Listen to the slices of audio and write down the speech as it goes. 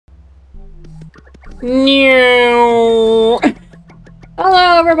Hello,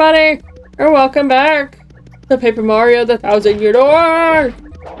 everybody, and welcome back to Paper Mario: The Thousand-Year Door.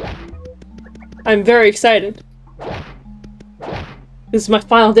 I'm very excited. This is my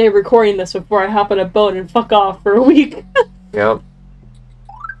final day of recording this before I hop on a boat and fuck off for a week. Yep.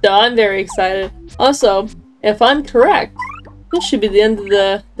 So I'm very excited. Also, if I'm correct, this should be the end of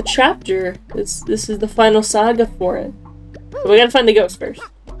the chapter. This is the final saga for it. But we gotta find the ghost first.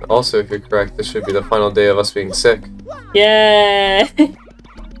 Also, if you're correct, this should be the final day of us being sick. Yeah.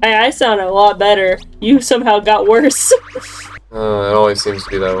 I sound a lot better. You somehow got worse. It always seems to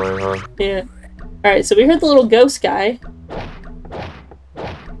be that way, huh? Yeah. Alright, so we heard the little ghost guy.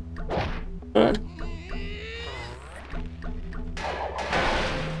 Hold on.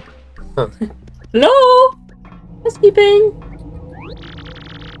 Huh. Hello? Housekeeping.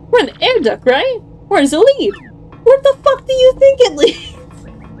 We're in the air duct, right? Where's the lead? Where the fuck do you think it leads?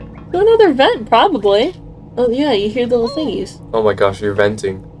 To another vent, probably. Oh yeah, you hear the little thingies. Oh my gosh, you're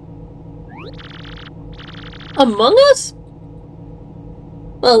venting. Among Us?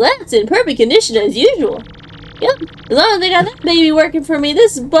 Well, that's in perfect condition as usual. Yep, as long as I got that baby working for me,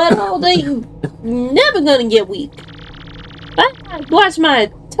 this butthole ain't never gonna get weak. I watch my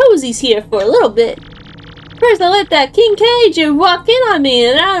toesies here for a little bit. First I let that King Cage walk in on me,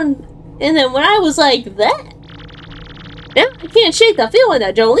 and then when I was like that, now I can't shake the feeling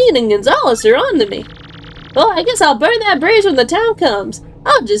that Jolene and Gonzalez are on to me. Well, I guess I'll burn that bridge when the time comes.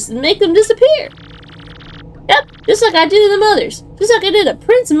 I'll just make them disappear. Yep, just like I did to the mothers. Just like I did to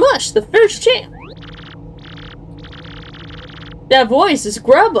Prince Mush, the first champ. That voice is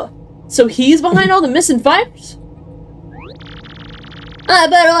Grubba. So he's behind all the missing fighters? I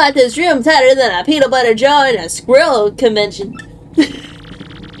better lock this room tighter than a peanut butter jar in a squirrel convention.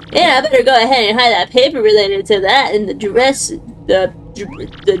 And I better go ahead and hide that paper related to that in the dressing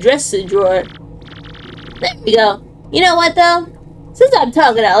drawer. There we go. You know what though? Since I'm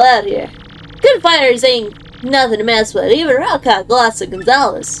talking out loud here, good fighters ain't nothing to mess with, even Rockcock lost to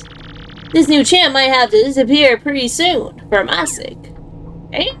Gonzalez. This new champ might have to disappear pretty soon, for my sake.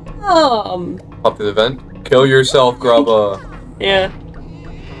 Damn! Up to the vent. Kill yourself, Grubba. Yeah.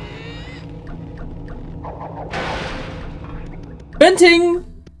 Venting!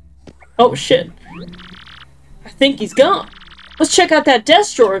 Oh shit. I think he's gone. Let's check out that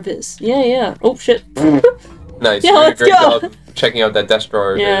desk drawer of his. Yeah. Oh shit. Nice. Yeah, You did a let's great go. job checking out that desk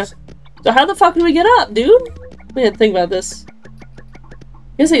drawer of his. So how the fuck do we get up, dude? We had to think about this. I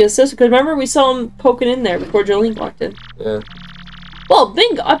guess I guess this, because remember we saw him poking in there before Jolene walked in. Yeah. Well,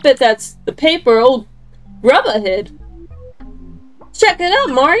 bingo! I bet that's the paper old Grubba hid. Check it out,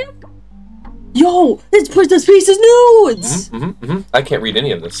 Mario! Yo! This piece is nudes! I can't read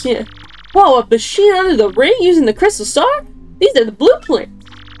any of this. Yeah. Whoa, a machine under the ring using the crystal star? These are the blueprints.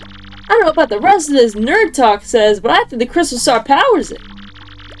 I don't know about the rest of this nerd talk says, but I think the crystal star powers it.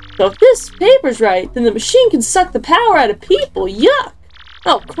 So if this paper's right, then the machine can suck the power out of people. Yuck!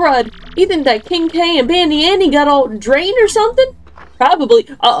 Oh, crud. You think that King K and Bandy Andy got all drained or something? Probably.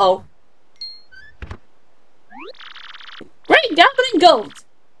 Uh-oh. Great Goblin and Gold!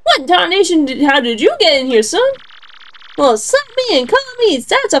 What in tarnation how did you get in here, son? Well, slap me and call me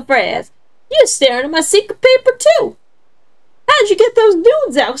sassafras. You're staring at my secret paper, too. How'd you get those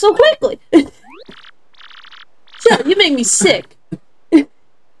dudes out so quickly? Shut up, you make me sick.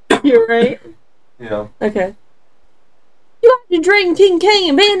 You're right. Yeah. Okay. You have to drain King K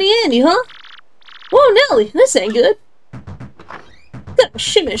and Bandy Andy, huh? Whoa, Nelly, this ain't good. Gotta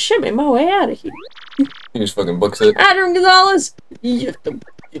shimmy my way out of here. He just fucking books it. Adam Gonzalez, you have to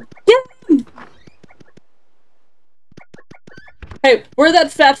get him. Hey, where'd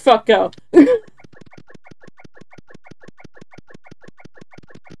that fat fuck go?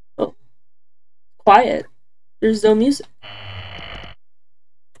 Oh. Quiet. There's no music.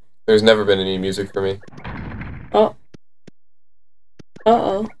 There's never been any music for me. Oh.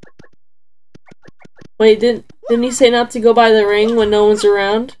 Uh-oh. Wait, didn't he say not to go by the ring when no one's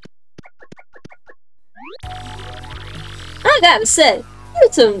around? I gotta say,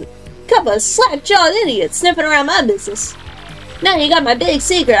 you're some couple of slack-jawed idiots sniffing around my business. Now you got my big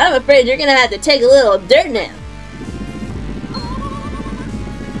secret, I'm afraid you're gonna have to take a little dirt nap.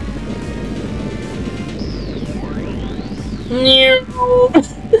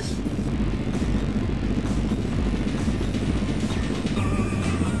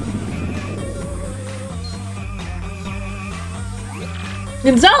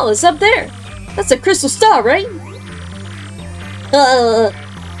 Gonzalez, up there! That's a crystal star, right? How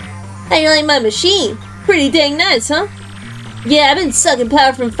you like my machine? Pretty dang nice, huh? Yeah, I've been sucking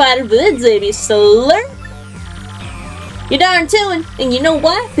power from fighters with it, baby, slur. You're darn tootin', and you know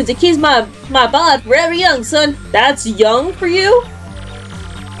why? Because it keeps my bod forever young, son. That's young for you?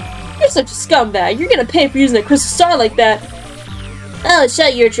 You're such a scumbag. You're gonna pay for using a crystal star like that. Oh,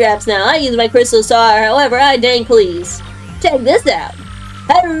 shut your traps now. I use my crystal star however I dang please. Check this out.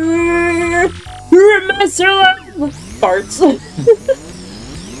 Farts.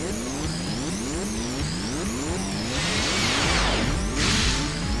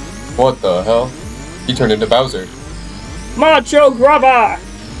 What the hell? He turned into Bowser. Macho Grubba!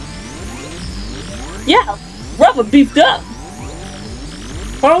 Yeah, Grubba beefed up.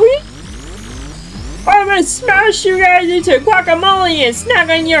 Are we? I'm gonna smash you guys into guacamole and snack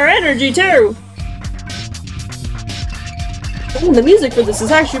on your energy too! Oh, the music for this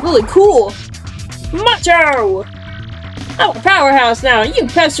is actually really cool! Macho! I'm a powerhouse now, you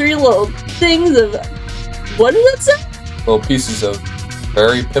pestery little things of... What does it say? Little pieces of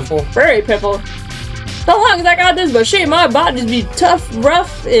berry piffle? Berry piffle. So long as I got this machine, my body be tough,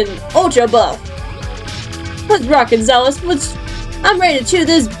 rough, and ultra buff. Let's rockin' zealous. I'm ready to chew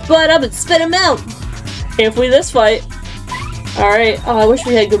this butt up and spit him out. Can't flee this fight. Alright. Oh, I wish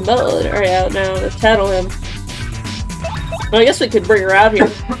we had Gumbella out now to tattle him. Well, I guess we could bring her out here.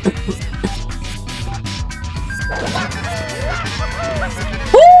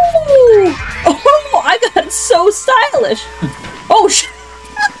 Woo! Oh, I got so stylish. Oh, shit.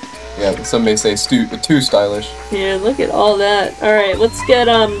 Yeah, some may say too stylish. Yeah, look at all that. Alright, let's get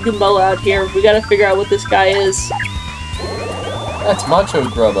Gumbella out here. We gotta figure out what this guy is. That's Macho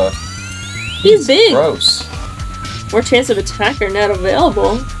Grubba. He's big. Gross. More chance of attack are not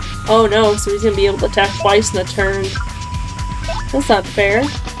available. Oh no, so he's gonna be able to attack twice in a turn. That's not fair.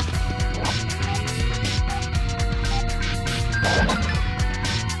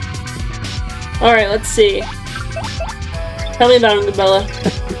 Alright, let's see. Tell me about him, Gumbella.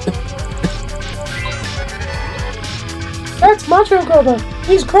 That's Macho Grubba.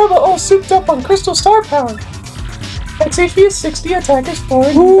 He's Grubba all souped up on crystal star power. Its HP is 60, attack is 4,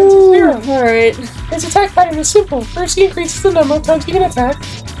 and defense is 0. Alright. His attack pattern is simple. First he increases the number of times he can attack,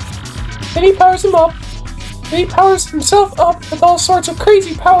 then he powers him up, then he powers himself up with all sorts of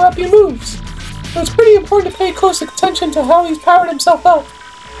crazy power-uppy moves. So it's pretty important to pay close attention to how he's powered himself up.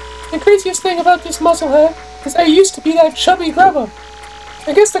 The craziest thing about this muzzlehead is I used to be that chubby Grubba.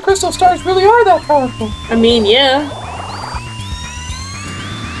 I guess the crystal stars really are that powerful. I mean, yeah.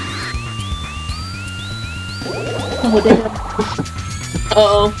 Oh, damn.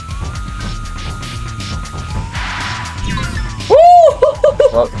 Uh-oh.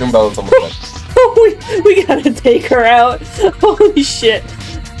 Oh, Gumbella's almost dead. we gotta take her out. Holy shit.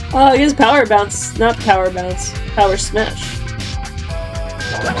 I guess power bounce. Not power bounce. Power smash.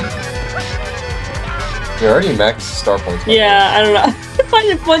 You're already max star points. Yeah, I don't know. I find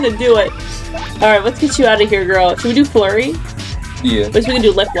it fun to do it. Alright, let's get you out of here, girl. Should we do flurry? Yeah. At least we can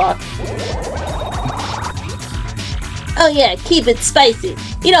do lip lock. Oh yeah, keep it spicy.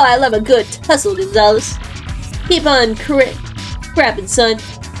 You know I love a good tussle, Gonzalez. Keep on crapping, son.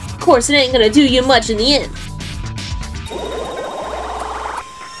 Of course, it ain't gonna do you much in the end.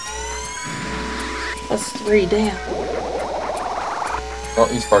 That's 3, damn. Oh,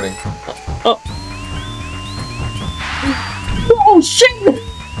 he's farting. Oh. Oh shit!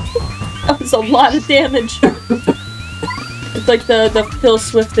 That was a lot of damage. It's like the Phil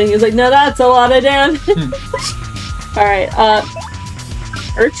Swift thing. It's like, no, that's a lot of damage. Alright,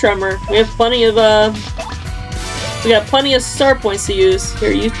 Earth Tremor. We have plenty of, we got plenty of star points to use.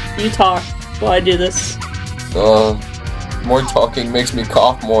 Here, you talk while I do this. More talking makes me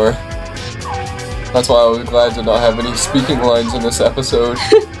cough more. That's why I was glad to not have any speaking lines in this episode.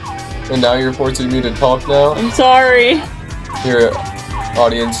 And now you're forcing me to talk now? I'm sorry. Here,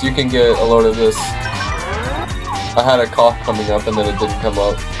 audience, you can get a load of this. I had a cough coming up and then it didn't come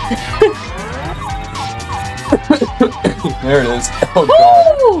up. There it is. Oh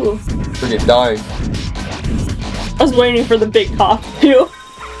god. Freaking dying. I was waiting for the big cough too.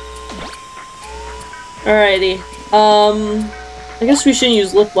 Alrighty. I guess we shouldn't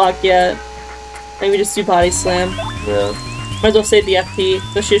use lip lock yet. Maybe just do body slam. Yeah. Might as well save the FP,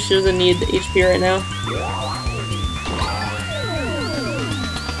 so she doesn't need the HP right now.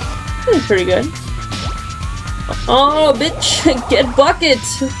 Pretty good. Oh, bitch! Get bucket!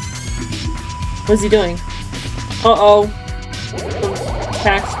 What's he doing? Uh-oh.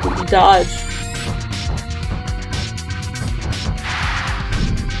 Attacks with dodge.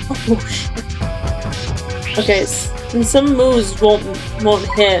 Oh, shit. Okay, and some moves won't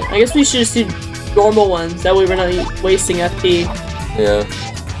hit. I guess we should just do normal ones, that way we're not wasting FP. Yeah.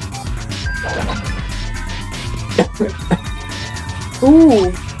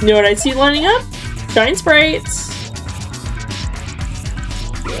 Ooh, you know what I see lining up? Giant sprites.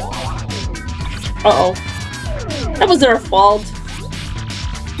 Uh-oh. That wasn't our fault.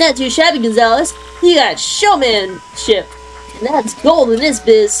 Not too shabby, Gonzalez. You got showmanship. And that's gold in this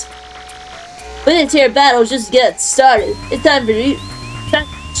biz. But this here battle just get started. It's time for you.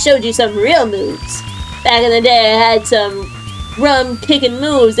 Showed you some real moves. Back in the day, I had some rum-kicking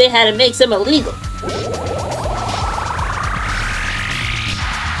moves. They had to make some illegal.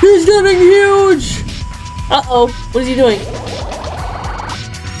 He's getting huge! Uh-oh. What is he doing?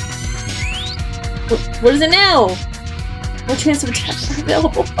 What is it now? No chance of attack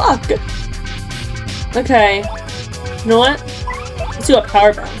available. Fuck. Okay. You know what? Let's do a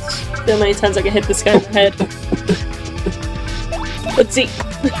power bounce. See how many times I can hit this guy in the head. Let's see.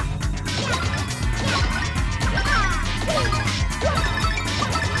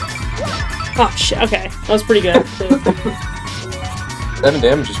 Oh shit, okay. That was pretty good. 7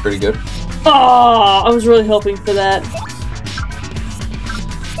 damage is pretty good. Oh, I was really hoping for that.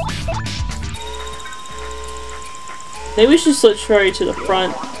 Maybe we should switch Troy to the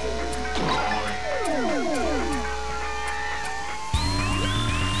front.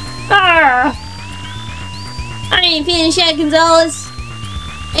 Ah! I ain't finished yet, Gonzalez.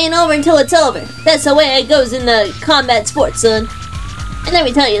 Ain't over until it's over. That's the way it goes in the combat sports, son. And let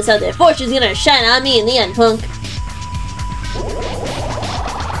me tell you something, fortune's gonna shine on me in the end, punk.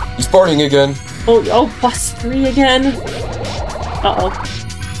 He's farting again. Oh, +3 again? Uh-oh.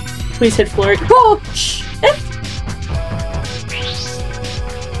 Please hit Flurry. Oh, shit!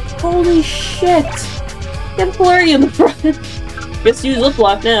 Holy shit! Get Flurry in the front. Guess use Lip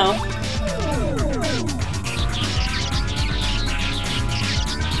Lock now.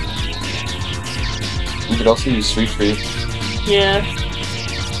 You could also use Sweet Treat. Yeah.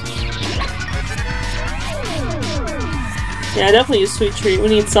 Yeah, I definitely use Sweet Treat. We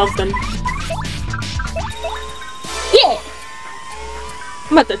need something. Yeah!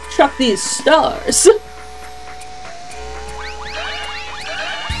 I'm about to chuck these stars.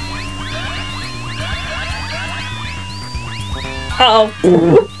 Uh-oh.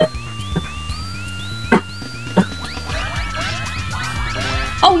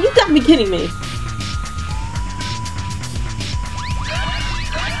 Oh, you gotta be kidding me.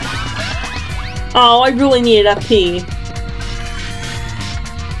 Oh, I really needed FP.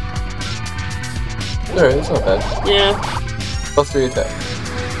 Alright, it's not bad. Yeah. +3 attack.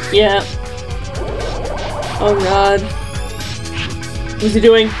 Yeah. Oh god. What's he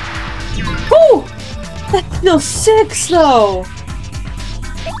doing? Woo! That feels 6 though!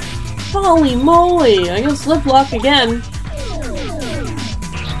 Holy moly! I guess Lip Lock again.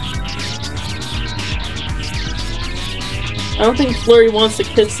 I don't think Flurry wants to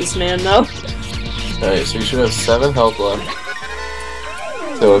kiss this man though. Alright, so you should have 7 health left.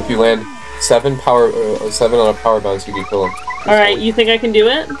 So if you land 7 on a power bounce, you can kill him. Alright, you think I can do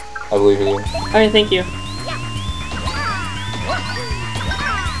it? I believe in you. Alright, thank you. 4,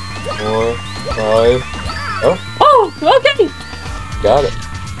 5. Oh, Oh, okay! got it.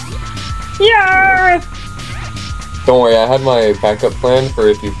 Yeah! Don't worry, I had my backup plan for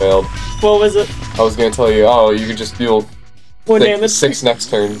if you failed. What was it? I was gonna tell you, oh, you could just deal More damage? 6 next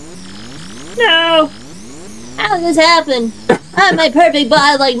turn. No! How did this happen? I had my perfect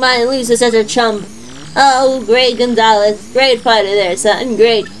body like mine loses such a chump. Oh, great Gonzalez. Great fighter there, son.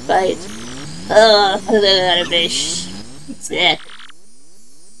 Great fight. Oh, that fish. Sick.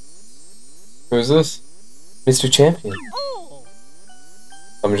 Who's this? Mr. Champion.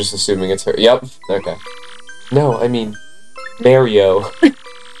 I'm just assuming it's her. Yep, okay. No, I mean, Mario.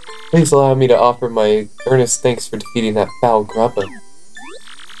 Please allow me to offer my earnest thanks for defeating that foul grubba.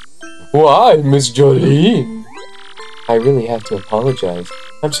 Why, Miss Jolene? I really have to apologize.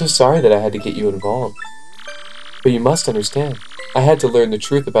 I'm so sorry that I had to get you involved. But you must understand, I had to learn the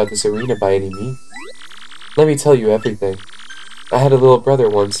truth about this arena by any means. Let me tell you everything. I had a little brother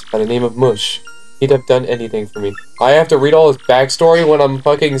once by the name of Mush. He'd have done anything for me. I have to read all his backstory when I'm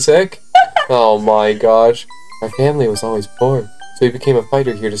fucking sick? Oh my gosh. Our family was always poor, so he became a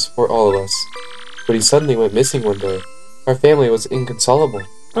fighter here to support all of us. But he suddenly went missing one day. Our family was inconsolable.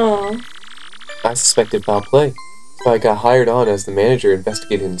 Aww. I suspected foul play, so I got hired on as the manager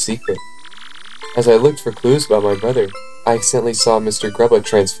investigating in secret. As I looked for clues about my brother, I accidentally saw Mr. Grubba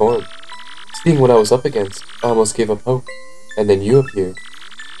transform. Seeing what I was up against, I almost gave up hope, and then you appeared.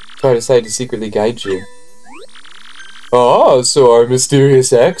 So I decided to secretly guide you. Ah, so our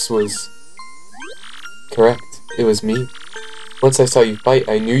mysterious ex was... Correct, it was me. Once I saw you fight,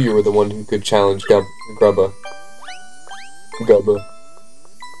 I knew you were the one who could challenge Grubba. Grubba.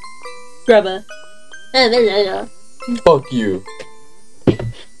 Grubba. Fuck you.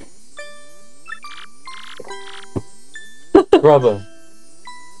 Grubba.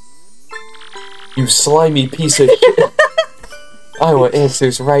 You slimy piece of shit. I want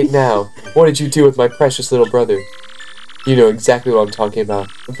answers right now. What did you do with my precious little brother? You know exactly what I'm talking about.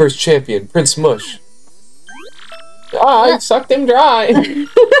 The first champion, Prince Mush. I sucked him dry.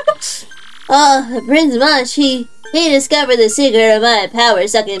 Prince Mush, he discovered the secret of my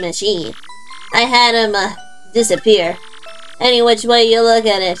power-sucking machine. I had him, disappear. Any which way you look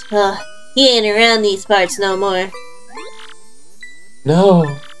at it, he ain't around these parts no more.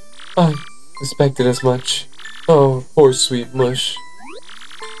 No, I suspected as much. Oh, poor sweet Mush.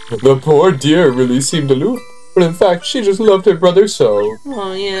 The poor dear really seemed aloof, but in fact she just loved her brother so.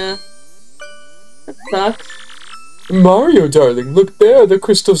 Oh, yeah. That sucks. Mario, darling, look there, the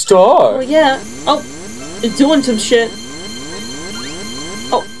crystal star. Oh, yeah. Oh, it's doing some shit.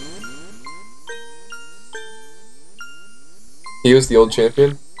 Oh. He was the old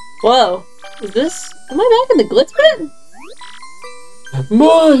champion? Whoa. Is this... Am I back in the glitz pit?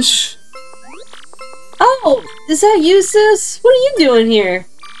 Mush! Oh, is that you, sis? What are you doing here?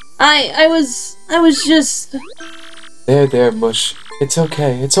 I was just... There, Mush. It's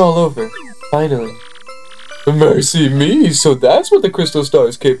okay, it's all over. Finally. Mercy me, so that's what the crystal star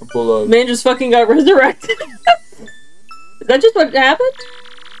is capable of. Man just fucking got resurrected. Is that just what happened?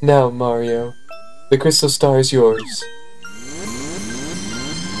 Now, Mario, the crystal star is yours.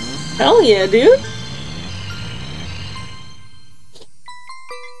 Hell yeah, dude.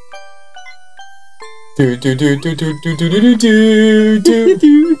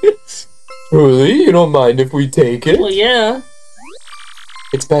 Really? You don't mind if we take it? Well, yeah.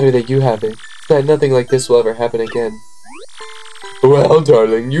 It's better that you have it. That nothing like this will ever happen again. Well,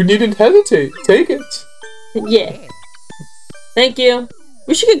 darling, you needn't hesitate. Take it. Yeah. Thank you.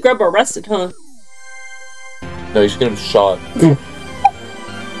 We should get Grub arrested, huh? No, you should get him shot.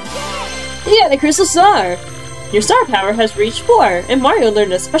 Yeah, the crystal star. Your star power has reached 4, and Mario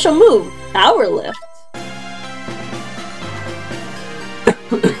learned a special move, Power Lift.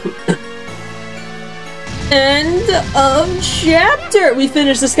 End of chapter. We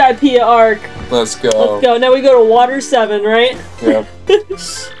finished the Skypia arc. Let's go. Let's go. Now we go to Water 7, right? Yeah.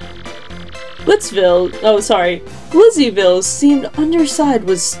 Blitzville. Oh, sorry. Blizzyville seemed underside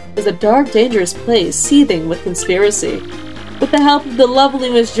was a dark, dangerous place, seething with conspiracy. With the help of the lovely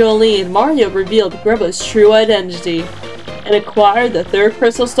Miss Jolene, Mario revealed Grubba's true identity and acquired the 3rd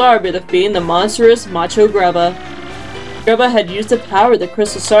crystal star by defeating the monstrous Macho Grubba. Grubba had used the power of the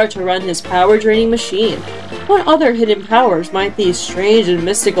crystal star to run his power-draining machine. What other hidden powers might these strange and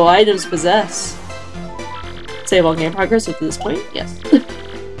mystical items possess? Save all game progress up to this point? Yes.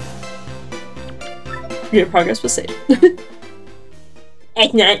 Game progress was saved.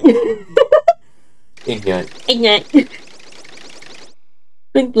 Ignite. Ignite. Ignite.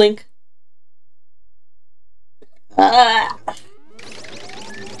 Blink, blink.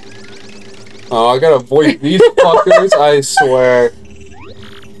 Oh, I gotta voice these fuckers, I swear.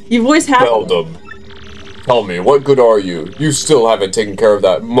 You voice half. Beldum. Tell me, what good are you? You still haven't taken care of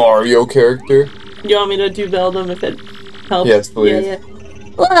that Mario character? You want me to do Beldum if it helps? Yes, please. Yeah,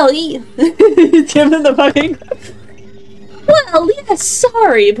 yeah. Well, give him the fucking... Well, yes,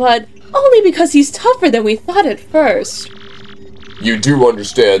 sorry, but only because he's tougher than we thought at first. You do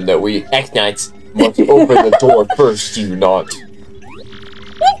understand that we X-Knights must open the door first, do you not?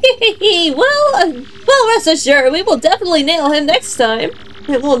 Well, rest assured, we will definitely nail him next time.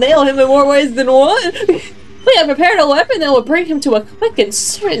 And we'll nail him in more ways than one. We have prepared a weapon that will bring him to a quick and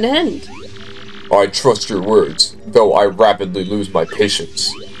certain end. I trust your words, though I rapidly lose my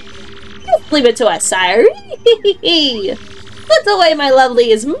patience. Leave it to us, sire. Put away my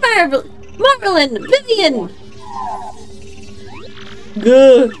lovely is Marvelin Vivian.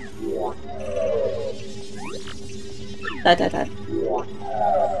 Good. That.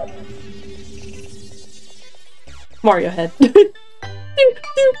 Mario head.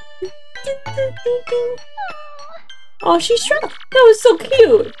 Oh, she's shrunk. That was so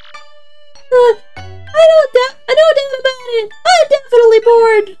cute. I don't doubt about it. I'm definitely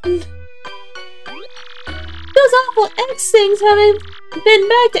bored. Those awful X things haven't been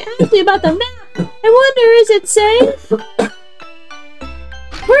back to ask me about the map. I wonder, is it safe?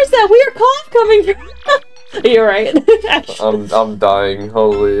 Where's that weird cough coming from? You're right. I'm dying,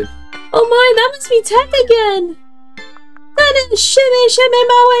 holy. Oh my, that must be Tech again. That is shimmy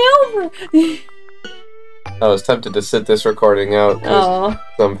my way over. I was tempted to sit this recording out because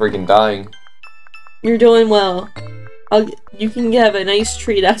I'm freaking dying. You're doing well. You can have a nice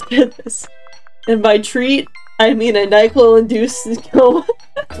treat after this. And by treat, I mean a NyQuil-induced coma.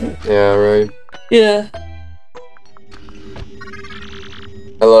 Yeah, right. Yeah.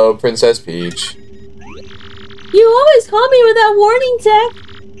 Hello, Princess Peach. You always call me with that warning, Tech.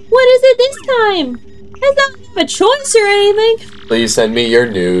 What is it this time? I don't have a choice or anything. Please send me your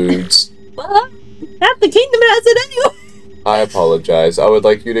nudes. Well, half the kingdom has it anyway. I apologize. I would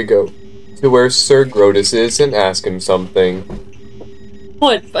like you to go to where Sir Grotus is and ask him something.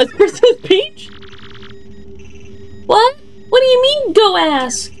 What? Princess Peach? What? What do you mean, go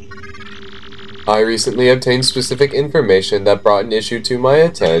ask? I recently obtained specific information that brought an issue to my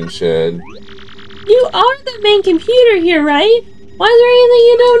attention. You are the main computer here, right? Why is there anything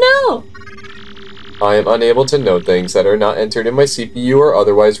you don't know? I am unable to know things that are not entered in my CPU or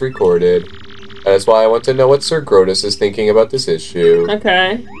otherwise recorded. That is why I want to know what Sir Grotus is thinking about this issue.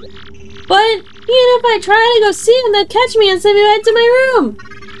 Okay. But even if I try to go see him, they'll catch me and send me back to my room.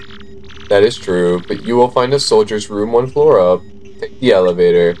 That is true, but you will find a soldier's room 1 floor up. Take the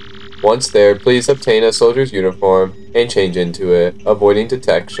elevator. Once there, please obtain a soldier's uniform and change into it, avoiding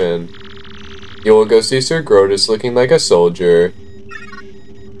detection. You will go see Sir Grotus looking like a soldier.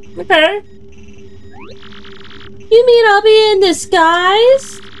 Okay. You mean I'll be in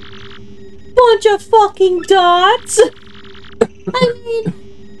disguise? Bunch of fucking dots. I mean,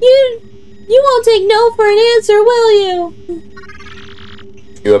 you won't take no for an answer, will you?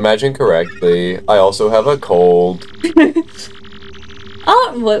 You imagine correctly. I also have a cold.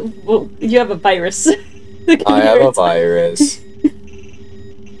 Oh, what? You have a virus. I have a virus.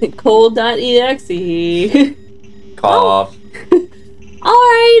 Cold.exe. Cough.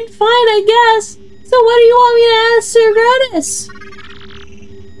 Alright, fine, I guess. So what do you want me to ask Sir Grotus?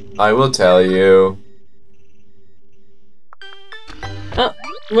 I will tell you. Oh,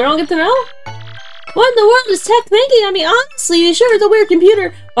 we don't get to know? What in the world is tech thinking? I mean, honestly, sure, it's a weird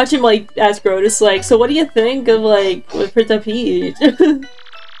computer. Watch him, like, ask Grotus, like, so what do you think of, like, with Princess Peach? Oh,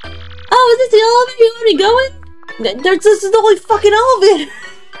 is this the elevator you want me going? This is the only fucking elevator.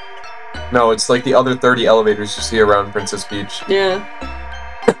 No, it's like the other 30 elevators you see around Princess Peach. Yeah.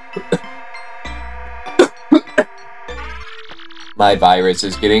 My virus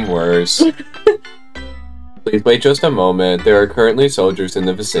is getting worse. Please wait just a moment. There are currently soldiers in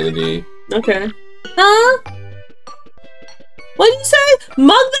the vicinity. Okay. Huh? What did you say?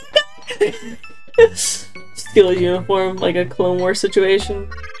 Mug that guy? Steal his uniform, like a Clone Wars situation.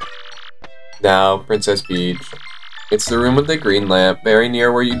 Now, Princess Peach. It's the room with the green lamp, very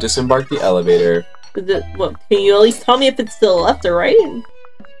near where you disembark the elevator. What, can you at least tell me if it's to the left or right?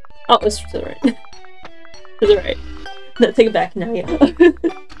 Oh, it's to the right. To the right. No, take it back now, yeah.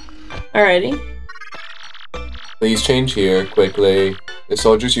 Alrighty. Please change here, quickly. The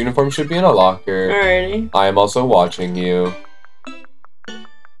soldier's uniform should be in a locker. Alrighty. I am also watching you.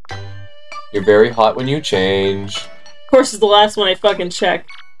 You're very hot when you change. Of course, it's the last one I fucking check.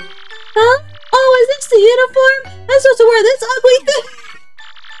 Huh? Oh, is this the uniform? I'm supposed to wear this ugly thing?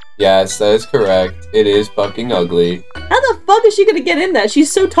 Yes, that is correct. It is fucking ugly. How the fuck is she gonna get in that?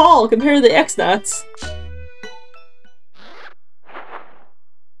 She's so tall compared to the X-Nuts.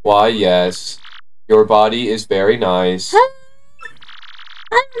 Why, yes. Your body is very nice. Huh?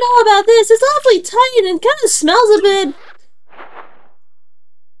 I don't know about this. It's awfully tight and kind of smells a bit.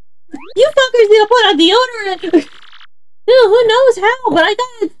 You fuckers need to put on deodorant. Ew, who knows how, but I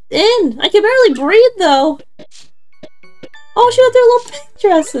got it in. I can barely breathe, though. Oh, she got their little pink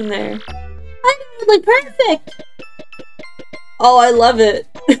dress in there. I got it, like, perfect. Oh, I love it.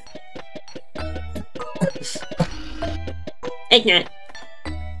 Ignite.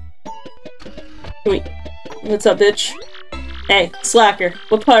 Wait, what's up, bitch? Hey, slacker.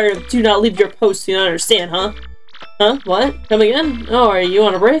 What part of do not leave your post do you not understand, huh? Huh? What? Come again? Oh, are you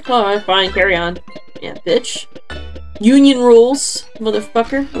on a break? Alright, fine, carry on. Yeah, bitch. Union rules,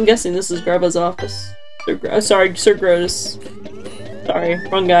 motherfucker. I'm guessing this is Grandpa's office. Sorry, Sir Grotus. Sorry,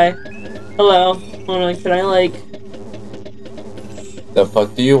 wrong guy. Hello. Hold on, can I, like... The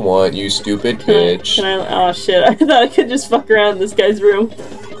fuck do you want, you stupid bitch? Can I... Oh, shit. I thought I could just fuck around in this guy's room.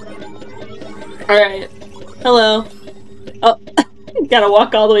 Alright. Hello. Oh, gotta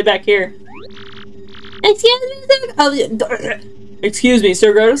walk all the way back here. Excuse me, Sir... Oh, excuse me,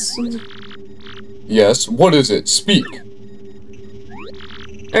 Sir Grotus? Yes, what is it? Speak!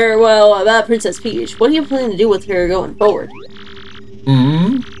 Well, about Princess Peach. What do you plan to do with her going forward?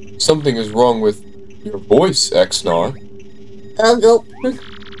 Something is wrong with your voice, X-Naw. Gulp.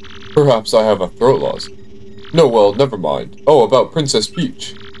 Perhaps I have a throat loss. No, well, never mind. Oh, about Princess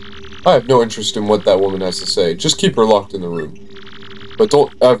Peach. I have no interest in what that woman has to say. Just keep her locked in the room. But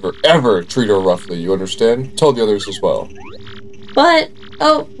don't ever, ever treat her roughly, you understand? Tell the others as well. But,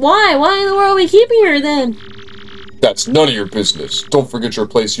 oh, why? Why in the world are we keeping her then? That's none of your business. Don't forget your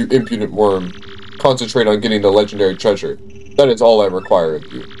place, you impudent worm. Concentrate on getting the legendary treasure. That is all I require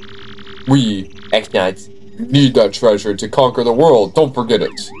of you. We, X-Nuts, need that treasure to conquer the world. Don't forget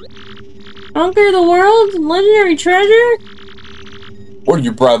it. Conquer the world? Legendary treasure? What are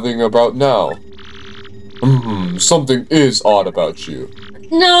you prattling about now? Something is odd about you.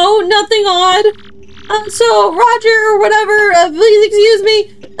 No, nothing odd. So, Roger or whatever, please excuse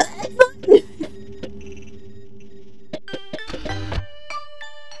me.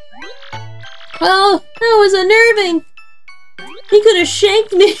 Well, that was unnerving. He could have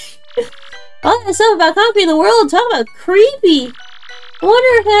shanked me. All that stuff about conquering the world, talk about creepy. I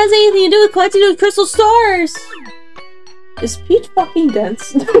wonder if it has anything to do with collecting those crystal stars. Is Peach fucking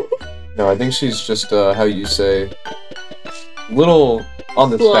dense? No, I think she's just, how you say, little on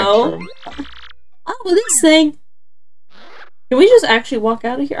the Slow. spectrum. Oh, this thing. Can we just actually walk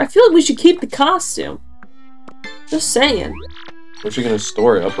out of here? I feel like we should keep the costume. Just saying. Where's she gonna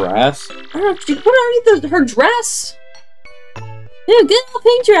store it? Up her ass? I don't know, she put it underneath her dress. Yeah, good old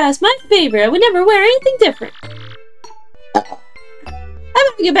pink dress, my favorite. I would never wear anything different. I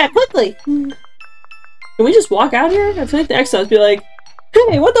better get back quickly. Can we just walk out here? I feel like the exiles be like,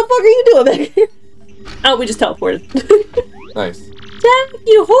 hey, what the fuck are you doing back here? Oh, we just teleported. Nice. Damn,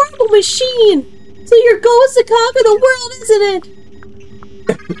 you horrible machine! So your goal is to conquer the world, isn't it?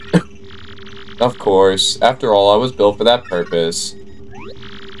 Of course. After all, I was built for that purpose.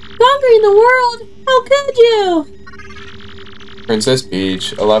 Conquering the world? How could you? Princess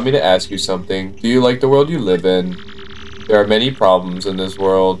Peach, allow me to ask you something. Do you like the world you live in? There are many problems in this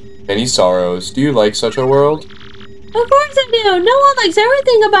world, many sorrows. Do you like such a world? Of course I do. No one likes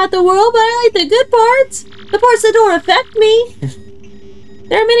everything about the world, but I like the good parts. The parts that don't affect me.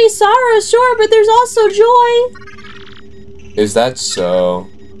 There are many sorrows, sure, but there's also joy. Is that so?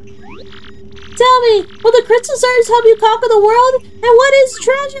 Tell me, will the crystal stars help you conquer the world? And what is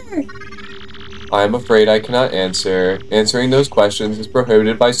treasure? I am afraid I cannot answer. Answering those questions is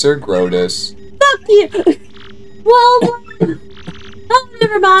prohibited by Sir Grotus. Fuck you! Well, oh,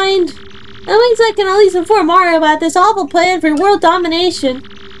 never mind. At least I can at least inform Mario about this awful plan for world domination.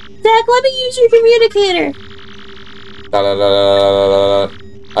 Zach, let me use your communicator. Da da da da da da.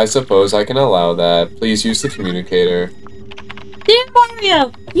 I suppose I can allow that. Please use the communicator. Dear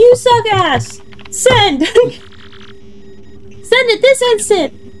Mario, you suck ass. Send! Send it this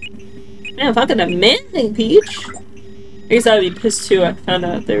instant! Man, fucking demanding, Peach. I guess I would be pissed too. I found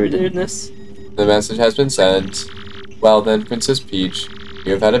out they were doing this. The message has been sent. Well then, Princess Peach,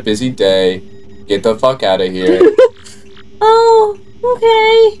 you have had a busy day. Get the fuck out of here. Oh,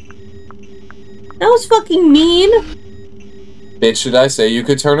 okay. That was fucking mean. Bitch, should I say you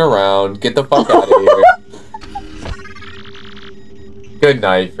could turn around? Get the fuck out of here. Good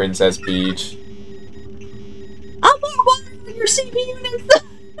night, Princess Peach. I'll put water on your CPU next time.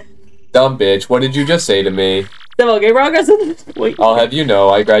 Dumb bitch, what did you just say to me? Okay, progress. Wait. I'll have you know,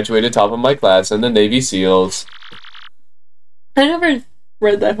 I graduated top of my class in the Navy SEALs. I never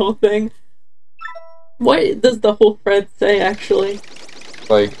read that whole thing. What does the whole thread say, actually?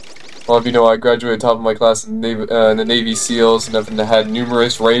 Like, I'll have you know, I graduated top of my class in the Navy SEALs, and I've had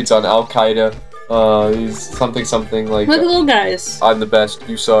numerous raids on Al-Qaeda. Something like... Look at little guys. I'm the best,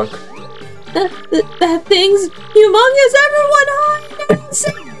 you suck. That thing's humongous, everyone hide!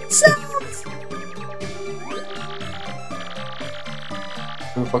 Save yourselves!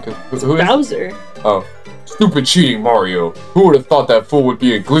 Who the fuck is... Who is... Bowser. Oh. Stupid cheating Mario. Who would have thought that fool would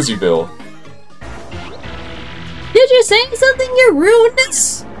be in Glizzyville? Did you say something, your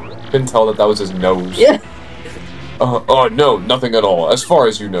rudeness? Couldn't tell that was his nose. Yeah. No, nothing at all, as far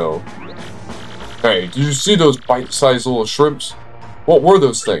as you know. Hey, did you see those bite-sized little shrimps? What were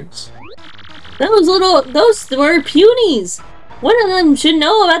those things? Those were punies. One of them should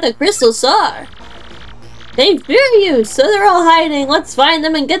know about the crystal star. They fear you, so they're all hiding. Let's find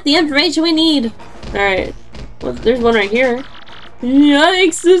them and get the information we need. Alright. Well, there's one right here.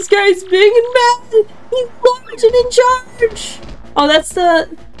 Yikes, this guy's big and bad. He's large and in charge. Oh, that's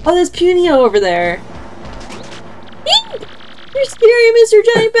Punio over there. Eek! You're scary, Mr.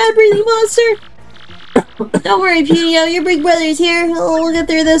 Giant Bad Breathing Monster. Don't worry, Punio. Your big brother's here. We'll get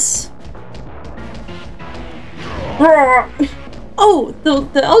through this. Oh,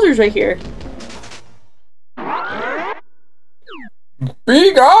 the elder's right here.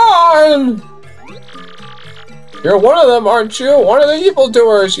 Be gone! You're one of them, aren't you? One of the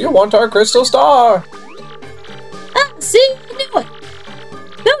evildoers. You want our crystal star. Ah, see? I knew it.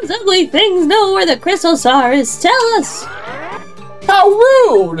 Those ugly things know where the crystal star is. Tell us. How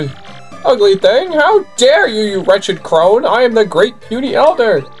rude! Ugly thing, how dare you, you wretched crone! I am the great puny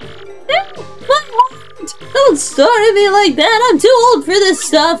elder! My heart! Don't start at me like that! I'm too old for this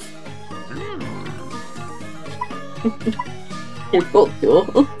stuff! You're both too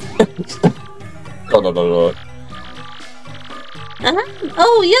old. No.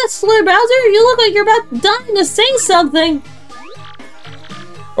 Oh, yes, Lord Bowser, you look like you're about dying to say something.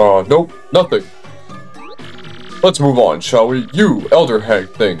 Nope, nothing. Let's move on, shall we? You, Elder Hag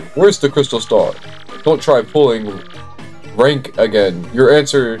thing, where's the crystal star? Don't try pulling rank again. Your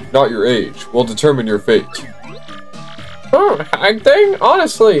answer, not your age, will determine your fate. Oh, Hag thing?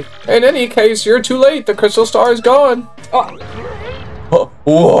 Honestly, in any case, you're too late. The crystal star is gone.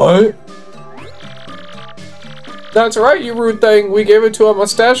 What? That's right, you rude thing. We gave it to a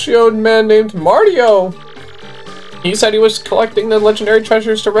mustachioed man named Mario. He said he was collecting the legendary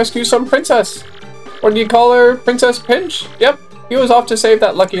treasures to rescue some princess. What do you call her? Princess Pinch? Yep, he was off to save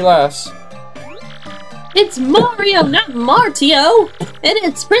that lucky lass. It's Mario, not Martio. And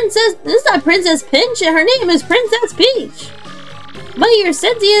it's Princess... This is not Princess Pinch, and her name is Princess Peach. But your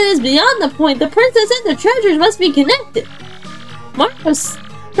sentient is beyond the point. The princess and the treasures must be connected. Mario's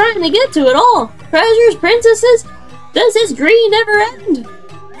trying to get to it all. Treasures, princesses... Does his dream never end?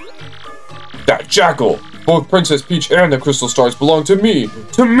 That jackal! Both Princess Peach and the crystal stars belong to me!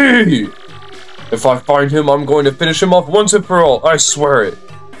 To me! If I find him, I'm going to finish him off once and for all. I swear it.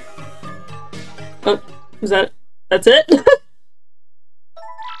 Oh, is that... That's it? Is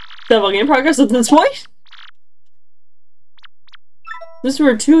that all game progress at this point? These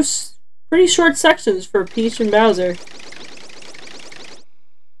were two pretty short sections for Peach and Bowser.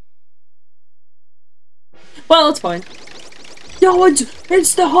 Well, it's fine. No,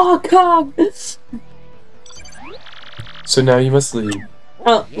 it's the Hawk Kong! So now you must leave.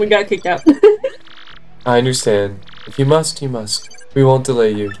 Oh, we got kicked out. I understand. If you must, you must. We won't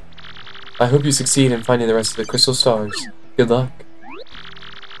delay you. I hope you succeed in finding the rest of the crystal stars. Good luck.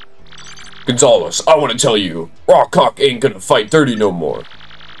 Gonzalez, I want to tell you, Rockcock ain't gonna fight dirty no more.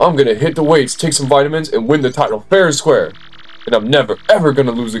 I'm gonna hit the weights, take some vitamins, and win the title fair and square. And I'm never, ever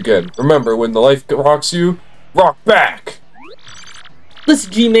gonna lose again. Remember, when the life rocks you, rock back!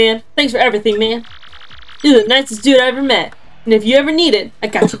 Listen, G-Man, thanks for everything, man. You're the nicest dude I ever met. And if you ever need it, I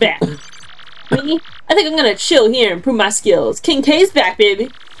got your back. Me? I think I'm gonna chill here and improve my skills. King K's back, baby.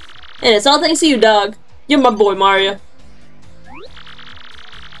 And it's all thanks to you, dog. You're my boy, Mario.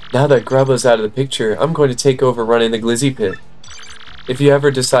 Now that Grubba's out of the picture, I'm going to take over running the Glizzy Pit. If you ever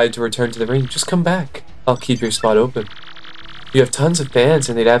decide to return to the ring, just come back. I'll keep your spot open. You have tons of fans,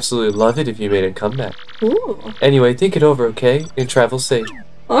 and they'd absolutely love it if you made a comeback. Ooh. Anyway, think it over, okay? And travel safe.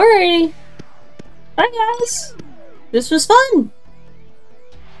 Alrighty. Bye, guys. This was fun.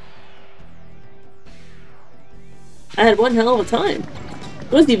 I had one hell of a time.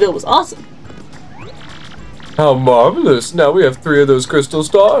 Glizzyville was awesome. How marvelous! Now we have 3 of those crystal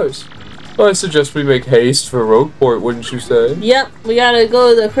stars. I suggest we make haste for Rogueport, wouldn't you say? Yep, we gotta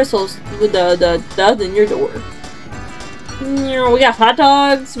go to the crystals with the dove in your door. We got hot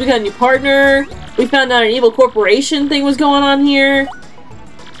dogs, we got a new partner, we found out an evil corporation thing was going on here.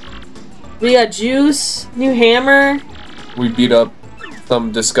 We got juice, new hammer. We beat up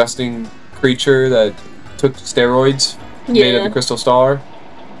some disgusting creature that took steroids made of the crystal star.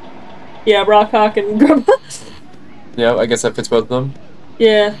 Yeah, Rockhawk and Grubba. Yeah, I guess that fits both of them.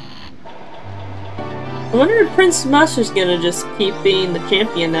 Yeah. I wonder if Prince Master's gonna just keep being the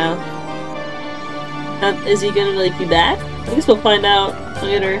champion now. Is he gonna like be back? I guess we'll find out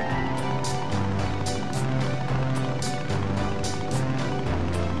later.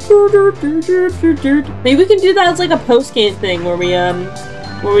 Maybe we can do that as like a post-game thing where we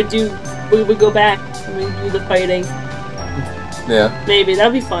would go back and we do the fighting. Yeah. Maybe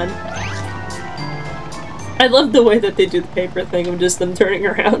that'd be fun. I love the way that they do the paper thing of just them turning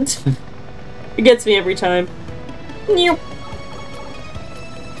around. It gets me every time.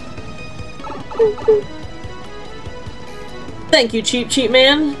 Thank you, Cheap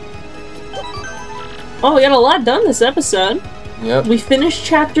Man. Oh, we got a lot done this episode. Yep. We finished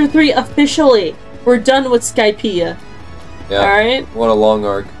Chapter 3 officially. We're done with Skypia. Yeah. Alright? What a long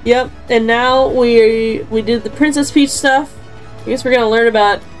arc. Yep. And now we did the Princess Peach stuff. I guess we're gonna learn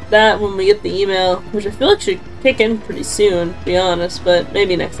about that when we get the email, which I feel like should kick in pretty soon, to be honest, but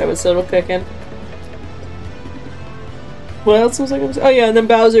maybe next episode will kick in. What else was I gonna say? Oh yeah, and then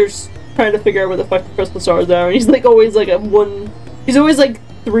Bowser's trying to figure out where the fuck the crystal stars are, and he's like always like he's always like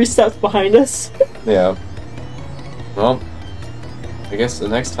 3 steps behind us. Yeah. Well, I guess the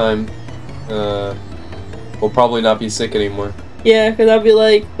next time, we'll probably not be sick anymore. Yeah, because I'll be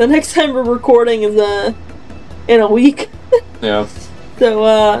like, the next time we're recording is in a week. Yeah.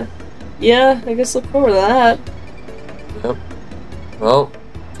 So, yeah, I guess look forward to that. Yep. Well,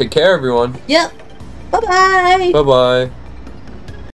 take care, everyone. Yep. Bye-bye. Bye-bye.